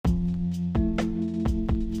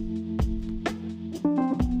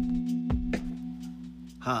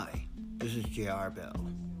Hi, this is J.R. Bell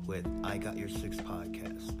with I Got Your Six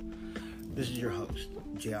podcast. This is your host,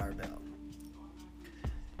 J.R. Bell.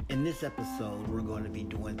 In this episode, we're going to be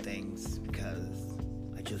doing things because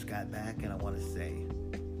I just got back and I want to say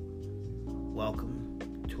welcome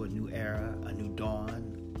to a new era, a new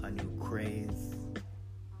dawn, a new craze,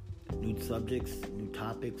 new subjects, new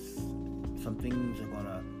topics. Some things are going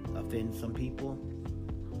to offend some people,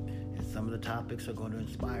 and some of the topics are going to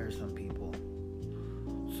inspire some people.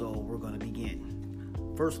 So we're going to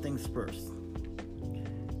begin. First things first.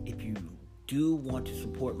 If you do want to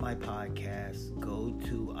support my podcast, go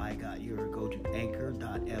to anchor.fm.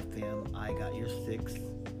 I got your six.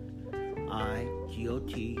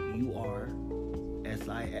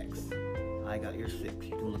 IGOTURSIX. I got your six.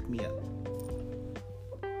 You can look me up,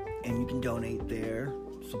 and you can donate there,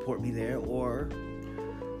 support me there, or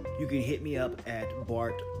you can hit me up at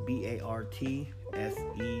Bart BARTSEE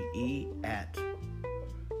at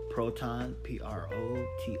Proton PROTONMAIL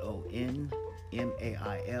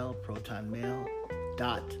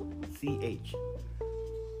protonmail.ch,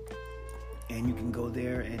 and you can go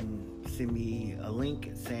there and send me a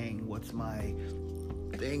link saying what's my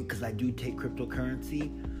thing, because I do take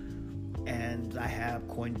cryptocurrency and I have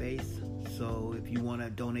Coinbase. So if you want to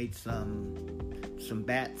donate some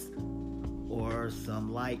bats or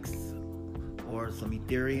some likes or some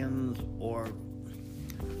Ethereums or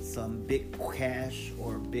some Bitcash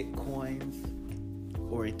or Bitcoins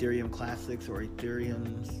or Ethereum Classics or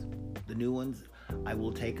Ethereums, the new ones, I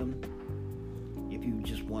will take them. If you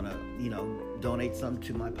just want to, donate some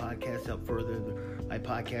to my podcast, help further my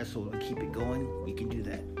podcast so we keep it going, we can do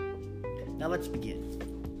that. Now let's begin.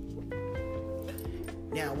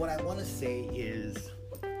 Now what I want to say is,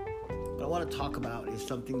 what I want to talk about is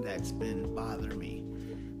something that's been bothering me.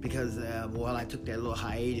 Because while I took that little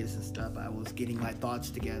hiatus and stuff, I was getting my thoughts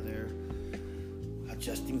together,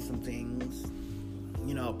 adjusting some things,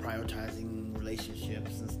 prioritizing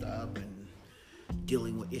relationships and stuff, and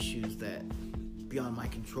dealing with issues that beyond my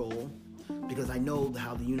control. Because I know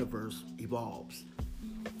how the universe evolves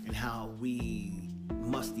and how we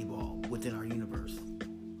must evolve within our universe,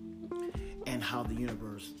 and how the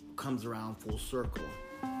universe comes around full circle,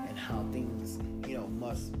 and how things,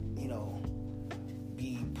 must,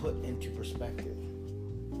 be put into perspective.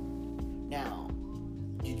 Now,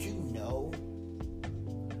 did you know?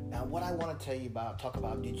 Now, what I want to talk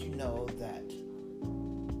about, did you know that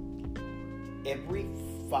every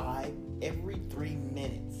 3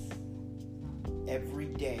 minutes, every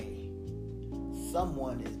day,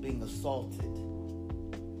 someone is being assaulted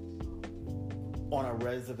on a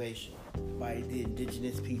reservation by the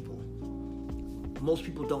indigenous people? Most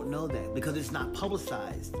people don't know that because it's not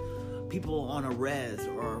publicized. People on a res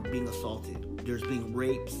are being assaulted. There's being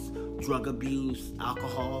rapes, drug abuse,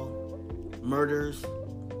 alcohol, murders,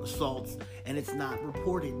 assaults, and it's not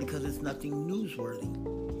reported because it's nothing newsworthy,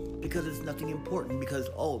 because it's nothing important, because,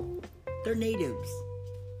 they're natives,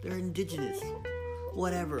 they're indigenous,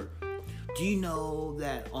 whatever. Do you know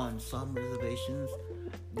that on some reservations,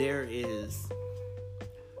 there is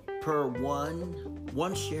per one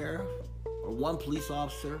sheriff or one police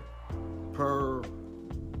officer per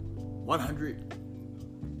 100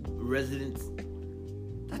 residents?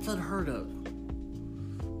 That's unheard of.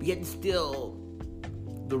 But yet still,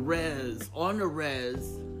 on the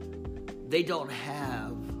res, they don't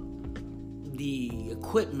have the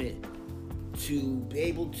equipment to be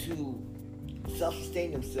able to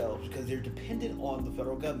self-sustain themselves because they're dependent on the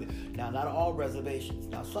federal government. Now, not all reservations.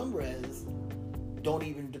 Now, some res don't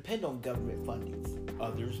even depend on government fundings.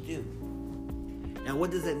 Others do. Now,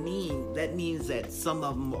 what does that mean? That means that some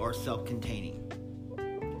of them are self-containing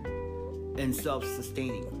and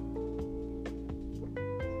self-sustaining.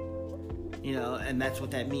 And that's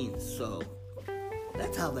what that means. So,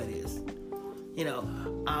 that's how that is.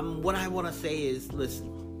 What I want to say is,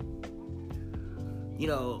 listen.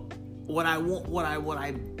 What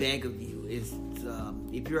I beg of you is,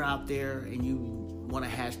 if you're out there and you want a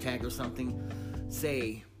hashtag or something,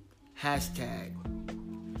 say hashtag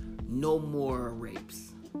no more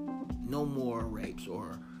rapes, or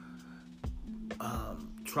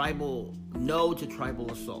no to tribal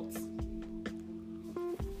assaults,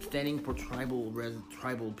 standing for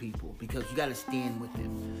tribal people, because you got to stand with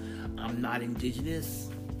them. I'm not indigenous,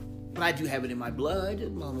 but I do have it in my blood.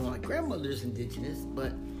 My grandmother's indigenous,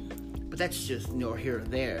 but that's just here or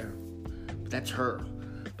there. But that's her,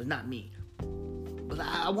 but not me. But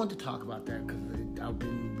I want to talk about that because I've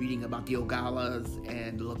been reading about the Ogalas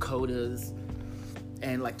and the Lakotas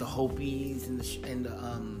and like the Hopis and the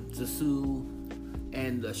Sioux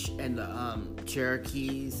and the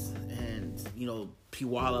Cherokees and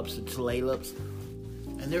Puyallups and Tulalipes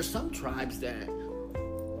And there's some tribes that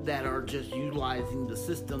are just utilizing the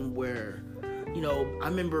system where, I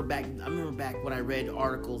remember back when I read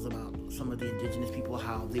articles about some of the indigenous people,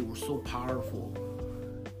 how they were so powerful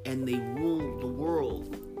and they ruled the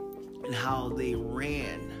world, and how they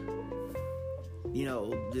ran,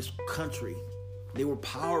 this country. They were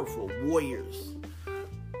powerful warriors.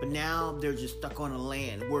 But now they're just stuck on a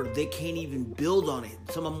land where they can't even build on it.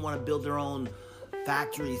 Some of them want to build their own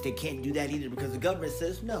factories. They can't do that either because the government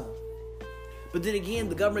says no. But then again,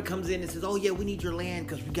 the government comes in and says, oh yeah, we need your land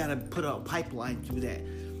because we got to put a pipeline through that.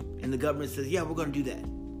 And the government says, yeah, we're going to do that.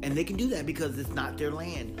 And they can do that because it's not their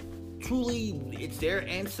land. Truly, it's their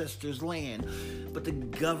ancestors' land, but the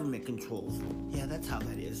government controls them. Yeah, that's how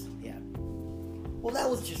that is. Yeah. Well, that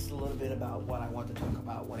was just a little bit about what I wanted to talk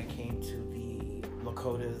about when it came to the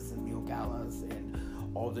Lakotas and the Ogalas and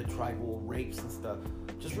all the tribal rapes and stuff.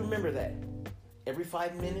 Just remember that every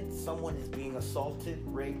 5 minutes, someone is being assaulted,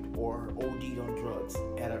 raped, or OD'd on drugs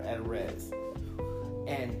at a res.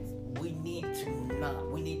 And we need to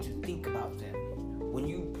think about them. When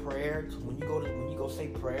you go say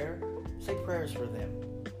prayers for them.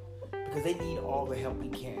 Because they need all the help we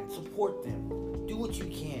can. Support them. Do what you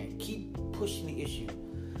can. Keep pushing the issue.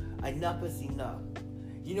 Enough is enough.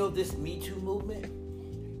 This Me Too movement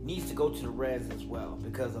needs to go to the res as well,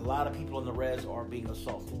 because a lot of people in the res are being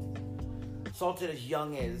assaulted as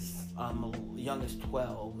young as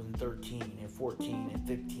 12 and 13 and 14 and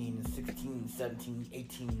 15 and 16 and 17,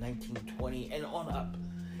 18, 19, 20 and on up.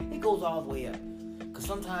 It goes all the way up. Because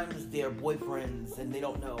sometimes they're boyfriends and they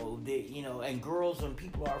don't know, and girls and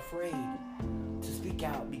people are afraid to speak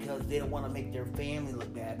out because they don't want to make their family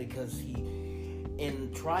look bad. Because in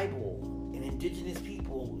tribal and indigenous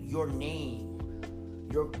people, your name,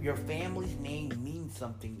 your family's name means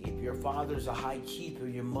something. If your father's a high chief or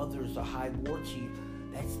your mother's a high war chief,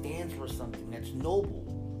 that stands for something. That's noble.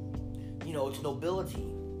 It's nobility.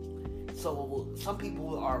 So some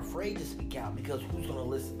people are afraid to speak out because who's going to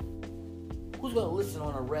listen? Who's going to listen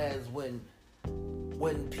on a res when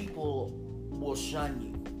people will shun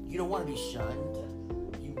you? You don't want to be shunned.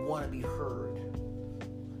 You want to be heard.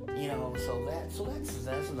 So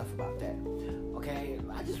that's enough about that. Okay,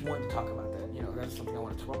 I just wanted to talk about that. That's something I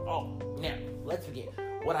want to talk about. Oh, now let's begin.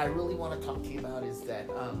 What I really want to talk to you about is that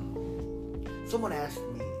someone asked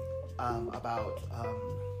me about.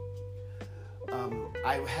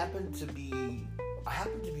 I happened to be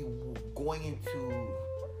going into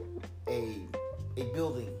a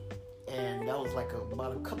building, and that was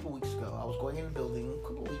about a couple weeks ago. I was going in a building a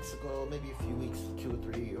couple weeks ago, maybe a few weeks, 2 or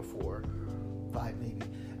 3 or 4, 5 maybe.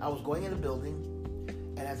 I was going in a building,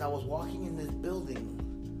 and as I was walking in this building,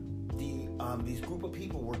 these group of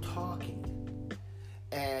people were talking,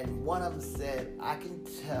 and one of them said, I can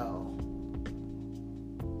tell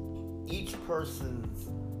each person's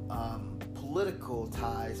political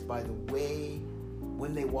ties by the way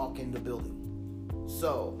when they walk in the building.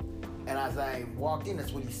 So, and as I walked in,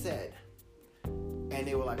 that's what he said. And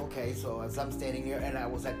they were like, okay. So as I'm standing there, and I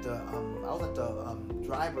was at the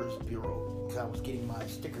driver's bureau because I was getting my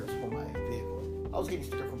stickers for my vehicle. I was getting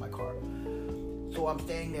stickers for my car. So I'm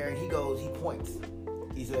standing there, and he points.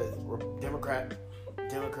 He says, Democrat.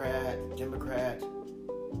 He's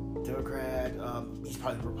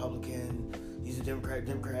probably Republican. He's a Democrat.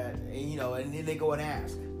 And and then they go and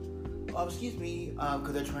ask, excuse me,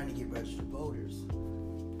 because they're trying to get registered voters.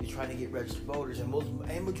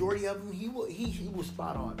 And majority of them, he was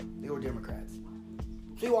spot on. They were Democrats.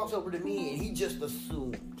 So he walks over to me, and he just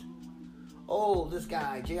assumed. Oh, this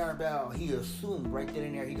guy, J.R. Bell, he assumed right then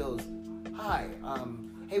and there. He goes, hi,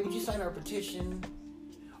 hey, would you sign our petition?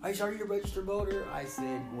 Are you a registered voter? I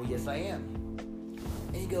said, well, yes, I am.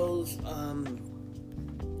 And he goes,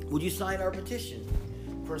 would you sign our petition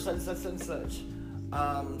for such and such and such?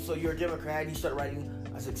 So you're a Democrat? And he started writing.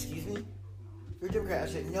 I said, excuse me? You're a Democrat?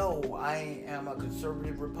 I said, no, I am a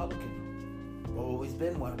conservative Republican. I've always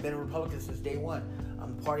been one. I've been a Republican since day one.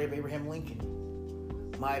 I'm the party of Abraham Lincoln.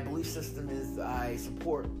 My belief system is I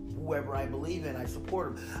support whoever I believe in. I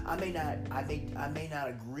support them. I may not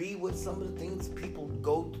agree with some of the things people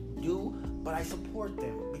go do, but I support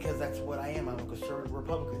them because that's what I am. I'm a conservative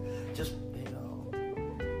Republican.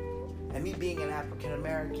 And me being an African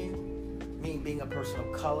American, me being a person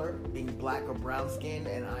of color, being black or brown skinned,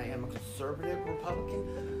 and I am a conservative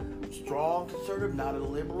Republican, strong conservative, not a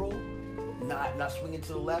liberal, not swinging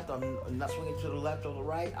to the left. I'm not swinging to the left or the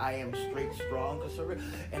right. I am straight, strong conservative,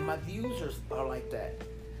 and my views are like that.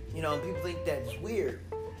 And people think that's weird,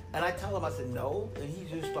 and I tell him, I said no, and he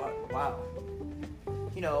just thought, wow,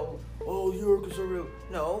 oh, you're a conservative.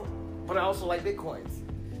 No, but I also like Bitcoins.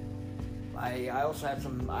 I also have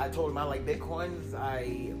some. I told him I like Bitcoins.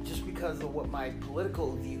 Just because of what my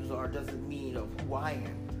political views are doesn't mean of who I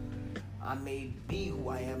am. I may be who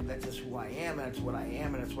I am. That's just who I am, and that's what I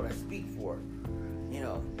am, and that's what I speak for.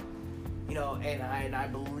 And I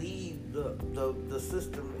believe the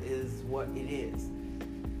system is what it is.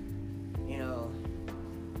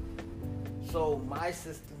 So my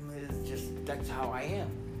system is just, that's how I am.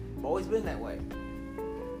 I've always been that way.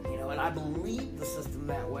 And I believe the system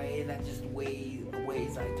that way, and that's just the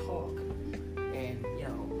ways I talk. And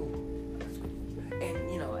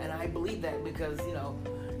and I believe that because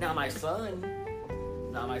now my son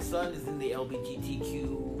is in the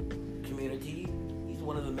LGBTQ community. He's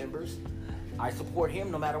one of the members. I support him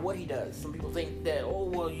no matter what he does. Some people think that, oh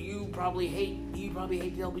well, you probably hate the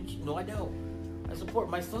LGBT. No, I don't. I support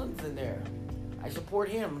my son's in there. I support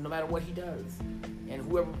him no matter what he does. And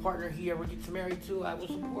whoever partner he ever gets married to, I will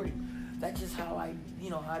support him. That's just how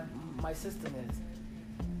my system is.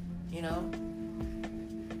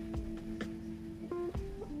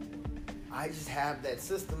 I just have that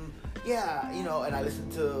system. Yeah, and I listen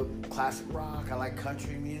to classic rock. I like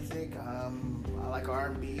country music. I like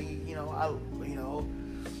R&B.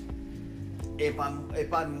 If I'm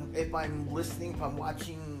listening, if I'm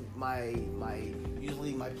watching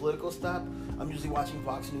usually my political stuff, I'm usually watching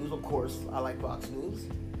Fox News. Of course, I like Fox News.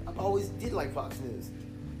 I've always did like Fox News.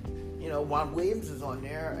 Juan Williams is on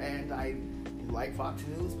there, and I like Fox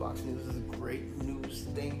News. Fox News is a great news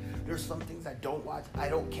thing. There's some things I don't watch. I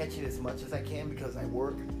don't catch it as much as I can because I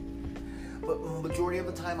work. But majority of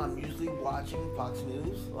the time, I'm usually watching Fox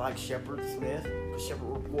News, like Shepard Smith, Shepard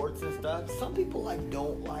Reports and stuff. Some people I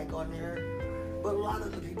don't like on there, but a lot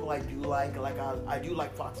of the people I do like I do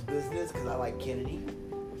like Fox Business because I like Kennedy,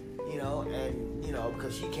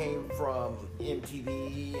 because she came from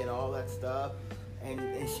MTV and all that stuff, and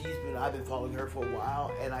I've been following her for a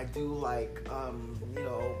while, and I do like,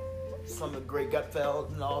 some of Greg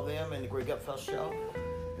Gutfeld and all them, and the Greg Gutfeld show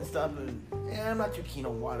and stuff, and I'm not too keen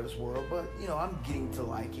on Water's World, but, I'm getting to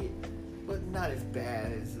like it, but not as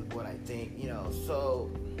bad as what I think, so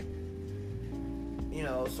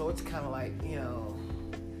it's kind of like,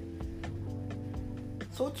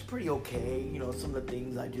 so it's pretty okay, some of the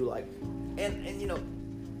things I do like, and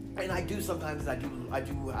I do sometimes, I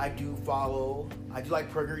do follow, I do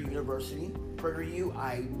like Prager University, PragerU,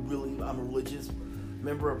 I'm a religious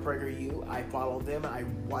member of PragerU. I follow them, and I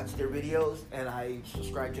watch their videos, and I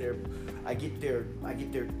subscribe to I get their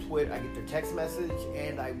Twitter, I get their text message,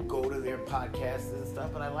 and I go to their podcasts and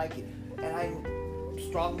stuff, and I like it. And I'm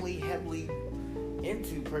heavily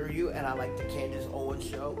into PragerU, and I like the Candace Owens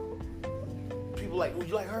show. People like, would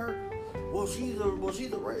you like her? Well, she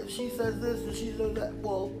says this and she says that.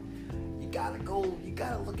 Well, you gotta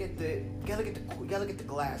look at the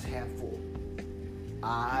glass half full.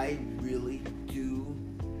 I really do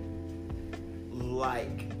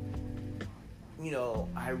like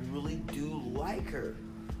her.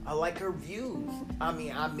 I like her views. I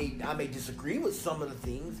mean, I may disagree with some of the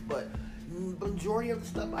things, but majority of the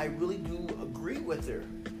stuff I really do agree with her.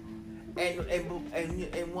 And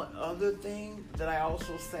one other thing that I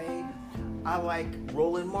also say, I like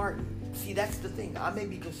Roland Martin. See, that's the thing. I may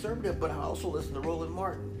be conservative, but I also listen to Roland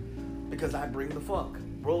Martin because I bring the funk.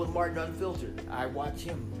 Roland Martin Unfiltered. I watch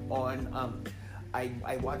him on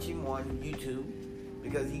I watch him on YouTube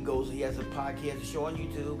because he has a podcast, he has a show on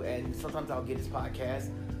YouTube, and sometimes I'll get his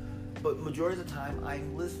podcast. But majority of the time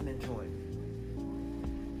I'm listening to him.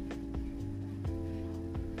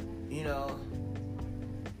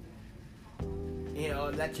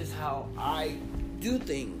 And that's just how I do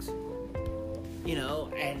things.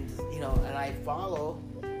 And I follow.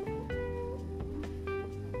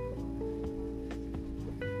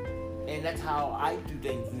 And that's how I do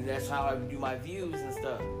things, and that's how I do my views and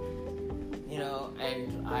stuff.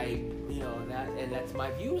 And that's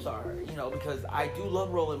my views are, because I do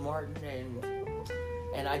love Roland Martin,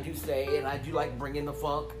 and I do say, and I do like bringing the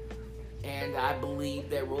funk, and I believe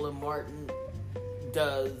that Roland Martin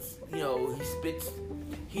does,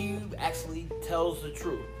 he actually tells the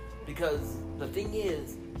truth, because the thing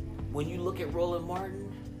is, when you look at Roland Martin,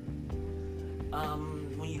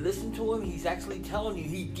 when you listen to him, he's actually telling you,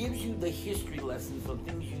 he gives you the history lessons of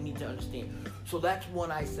things you need to understand. So that's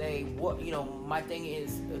when I say, my thing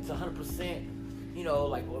is, it's 100%,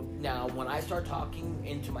 now when I start talking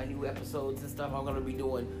into my new episodes and stuff, I'm going to be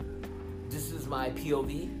doing, this is my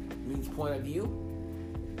POV, means point of view,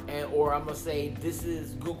 or I'm going to say, this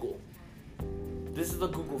is Google. This is a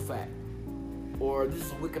Google fact. Or this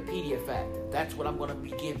is a Wikipedia fact. That's what I'm going to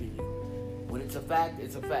be giving you. When it's a fact,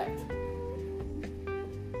 it's a fact.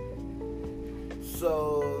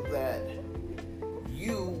 So that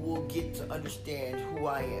you will get to understand who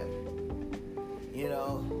I am. You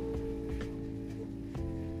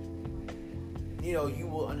know, you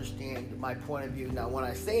will understand my point of view. Now, when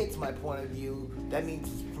I say it's my point of view, that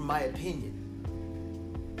means it's from my opinion,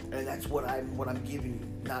 and that's what I'm giving you.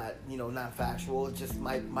 Not factual. It's just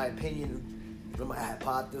my opinion, or my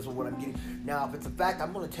hypothesis, or what I'm getting. Now, if it's a fact,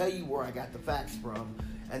 I'm going to tell you where I got the facts from,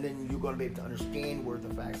 and then you're going to be able to understand where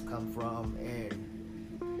the facts come from and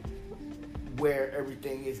where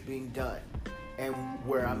everything is being done, and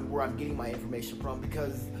where I'm getting my information from.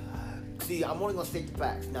 Because, see, I'm only going to state the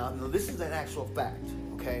facts. Now, this is an actual fact,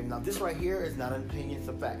 okay? Now, this right here is not an opinion, it's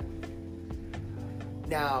a fact.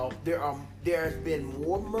 Now, there's been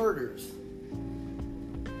more murders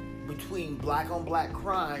between black on black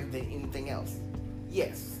crime than anything else.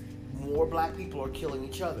 Yes, more black people are killing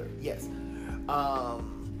each other. Yes.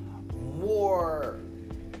 More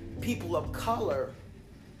people of color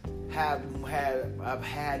have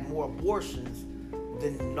had more abortions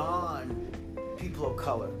than non-people of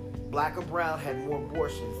color. Black or brown had more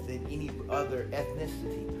abortions than any other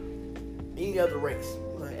ethnicity, any other race,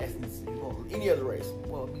 any other race.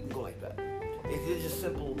 Well, we can go like that. It's just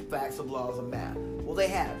simple facts of laws of math. Well, they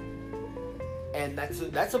have, and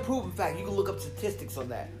that's a proven fact. You can look up statistics on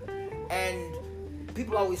that. And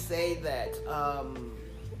people always say that,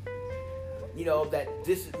 that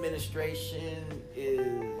this administration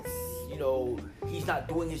is, he's not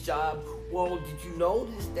doing his job. Well, did you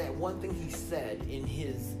notice that one thing he said in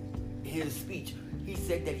his speech? He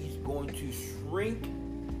said that he's going to shrink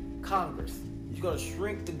Congress. He's going to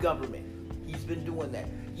shrink the government. He's been doing that.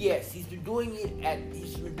 Yes, he's been doing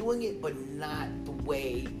it, but not the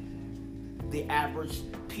way the average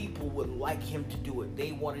people would like him to do it.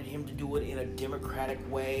 They wanted him to do it in a democratic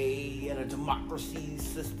way, in a democracy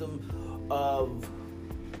system of,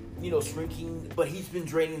 shrinking. But he's been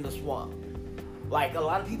draining the swamp. Like, a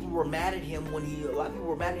lot of people were mad at him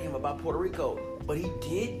about Puerto Rico. But he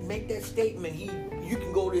did make that statement. You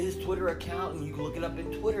can go to his Twitter account and you can look it up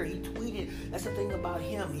in Twitter. He tweeted. That's the thing about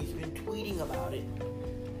him. He's been tweeting about it.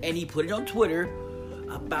 And he put it on Twitter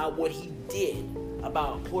about what he did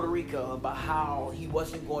about Puerto Rico, about how he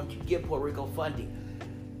wasn't going to give Puerto Rico funding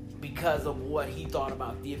because of what he thought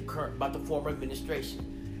about the former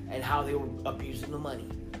administration and how they were abusing the money.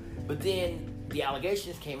 But then the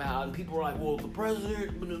allegations came out and people were like, well, the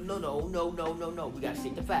president, no. We got to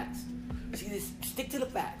state the facts. See, stick to the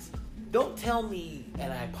facts. Don't tell me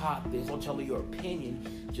an hypothesis. Don't tell me your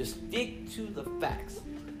opinion. Just stick to the facts.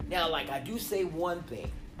 Now, like, I do say one thing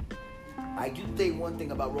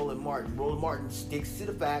about Roland Martin. Roland Martin sticks to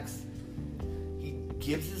the facts. He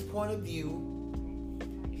gives his point of view.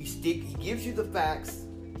 He gives you the facts,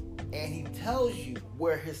 and he tells you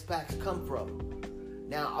where his facts come from.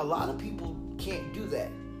 Now, a lot of people can't do that.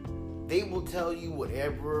 They will tell you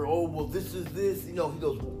whatever. Oh, well, this is this. He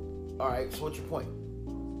goes, all right, so what's your point?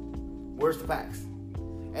 Where's the facts?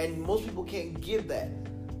 And most people can't give that.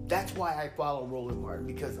 That's why I follow Roland Martin,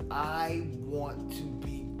 because I want to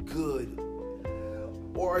be good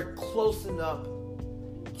or close enough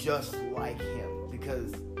just like him,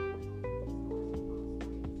 because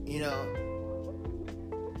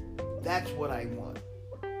that's what I want.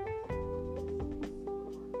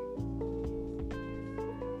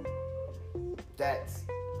 That's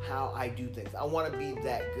how I do things. I want to be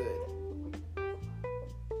that good.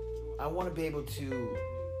 I want to be able to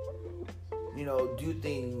do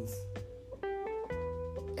things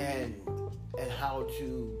and how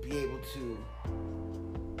to be able to.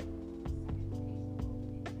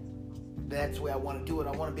 That's the way I want to do it.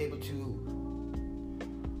 I want to be able to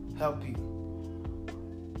help you.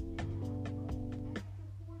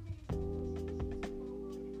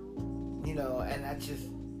 And that's just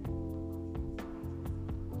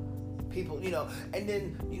people, and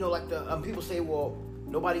then, like the people say, well,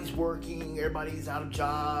 nobody's working, everybody's out of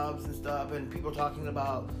jobs and stuff, and people are talking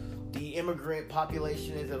about the immigrant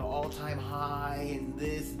population is at an all-time high and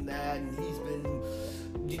this and that, and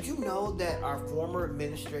did you know that our former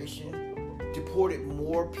administration deported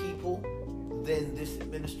more people than this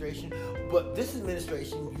administration? But this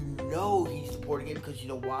administration, he's deporting it because you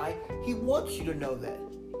know why? He wants you to know that.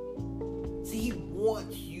 See, he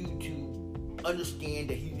wants you to understand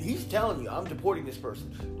that he's telling you, I'm deporting this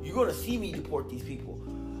person. You're going to see me deport these people.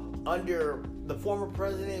 Under the former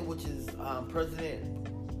president, which is President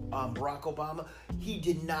Barack Obama, he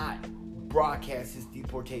did not broadcast his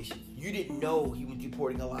deportations. You didn't know he was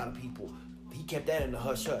deporting a lot of people. He kept that in the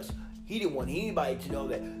hush-hush. He didn't want anybody to know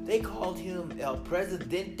that. They called him El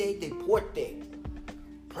Presidente Deporte.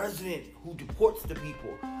 President who deports the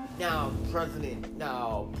people. Now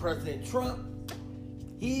President Trump,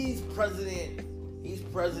 he's president He's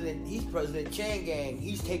President Chan Gang.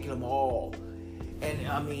 He's taking them all. And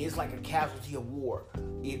I mean, it's like a casualty of war.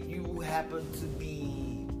 If you happen to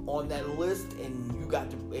be on that list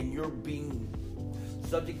and you're being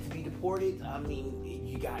subject to be deported, I mean,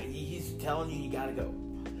 he's telling you gotta go.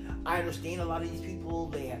 I understand a lot of these people,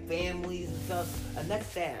 they have families and stuff, and that's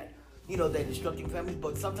sad. They're destructing families,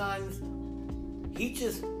 but sometimes he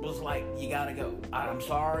just was like, you gotta go. I'm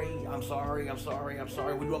sorry. What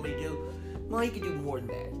do you want me to do? Well, he can do more than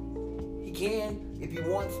that. He can if he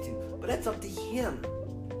wants to, but that's up to him.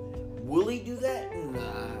 Will he do that?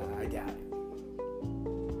 Nah, I doubt it.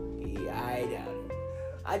 Yeah, I doubt it.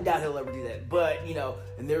 I doubt he'll ever do that. But,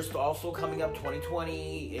 and there's also coming up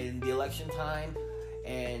 2020 in the election time,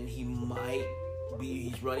 and he's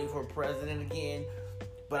running for president again.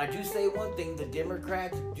 But I do say one thing, the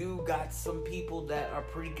Democrats do got some people that are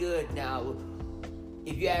pretty good. Now,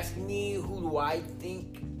 if you ask me, who do I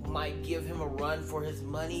think might give him a run for his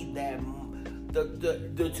money, that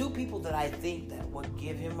the two people that I think that would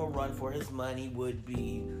give him a run for his money would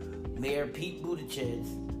be Mayor Pete Buttigieg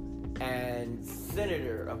and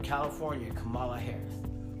Senator of California, Kamala Harris.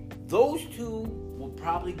 Those two will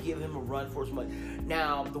probably give him a run for his money.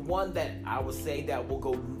 Now, the one that I would say that will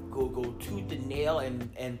go tooth and nail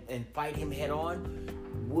and fight him head on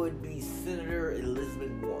would be Senator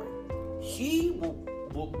Elizabeth Warren. She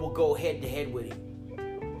will go head to head with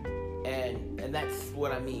him, and that's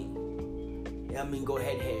what I mean. I mean, go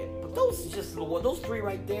head to head. But those three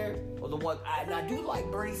right there are the ones. And I do like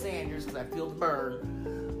Bernie Sanders because I feel the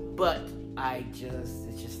burn, but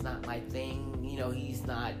it's just not my thing.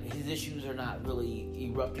 His issues are not really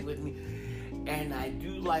erupting with me. And I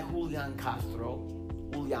do like Julian Castro.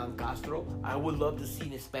 I would love to see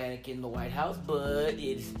an Hispanic in the White House, but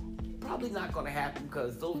it's probably not going to happen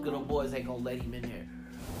because those good old boys ain't going to let him in there.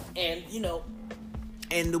 And,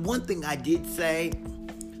 and the one thing I did say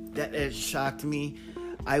that shocked me,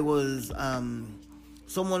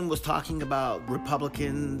 someone was talking about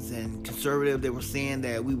Republicans and conservative. They were saying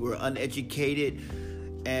that we were uneducated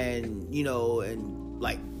and, and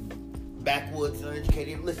like backwoods,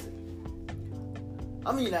 uneducated. Listen,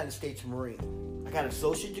 I'm a United States Marine. I got an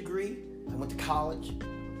associate degree. I went to college.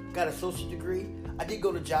 Got an associate degree. I did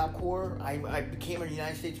go to Job Corps. I became a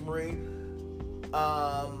United States Marine.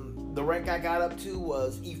 The rank I got up to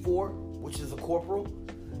was E4, which is a corporal.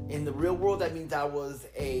 In the real world, that means I was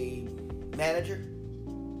a manager.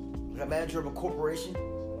 A manager of a corporation.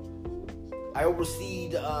 I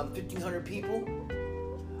overseed 1,500 people.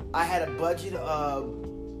 I had a budget of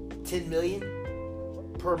 $10 million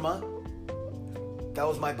per month. That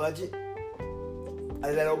was my budget.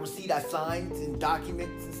 I signed and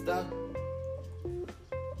documents and stuff.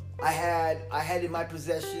 I had in my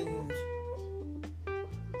possession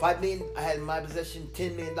 $5 million. I had in my possession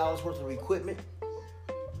 $10 million worth of equipment.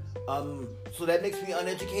 So that makes me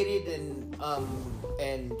uneducated and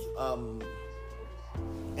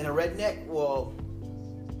a redneck. Well,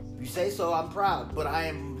 if you say so, I'm proud. But I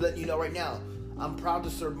am letting you know right now, I'm proud to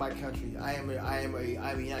serve my country. I'm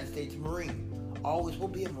a United States Marine. Always will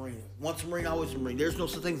be a Marine. Once a Marine, always a Marine. There's no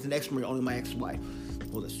such thing as an ex-Marine, only my ex-wife.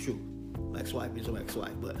 Well, that's true. My ex-wife is my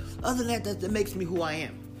ex-wife. But other than that makes me who I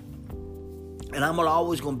am. And I'm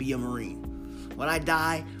always going to be a Marine. When I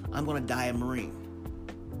die, I'm going to die a Marine.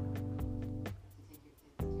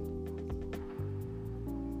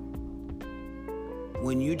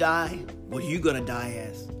 When you die, what are you going to die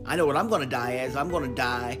as? I know what I'm going to die as. I'm not going to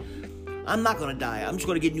die. I'm just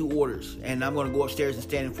going to get new orders. And I'm going to go upstairs and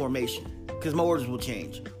stand in formation. Because my orders will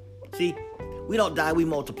change. See, we don't die, we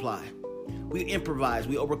multiply. We improvise,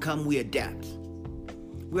 we overcome, we adapt.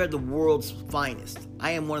 We are the world's finest. I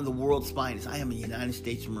am one of the world's finest. I am a United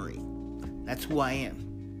States Marine. That's who I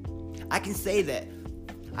am. I can say that.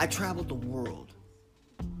 I traveled the world.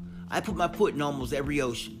 I put my foot in almost every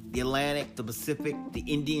ocean. The Atlantic, the Pacific, the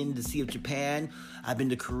Indian, the Sea of Japan. I've been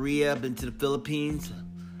to Korea, I've been to the Philippines,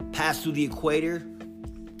 passed through the equator.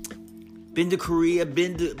 Been to Korea,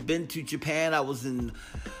 been to Japan. I was in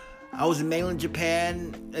mainland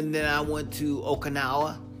Japan, and then I went to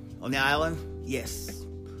Okinawa on the island. Yes.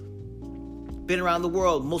 Been around the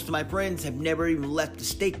world. Most of my friends have never even left the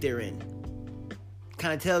state they're in.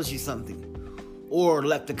 Kind of tells you something. Or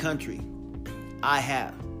left the country. I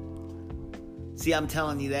have. See, I'm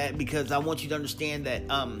telling you that because I want you to understand that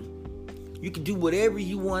you can do whatever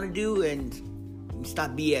you want to do and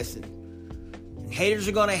stop BSing. And haters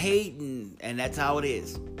are gonna hate, and that's how it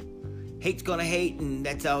is. Hate's gonna hate, and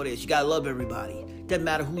that's how it is. You gotta love everybody. Doesn't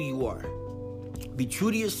matter who you are. Be true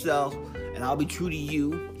to yourself, and I'll be true to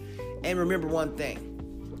you. And remember one thing.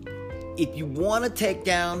 If you want to take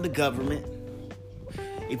down the government,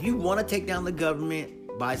 If you want to take down the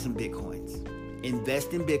government, buy some Bitcoins.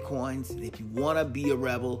 Invest in Bitcoins. And if you want to be a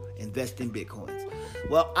rebel, invest in Bitcoins.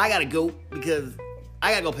 Well, I got to go because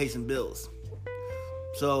I got to go pay some bills.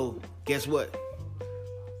 So, guess what?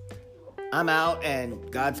 I'm out and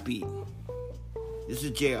Godspeed. This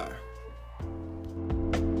is JR.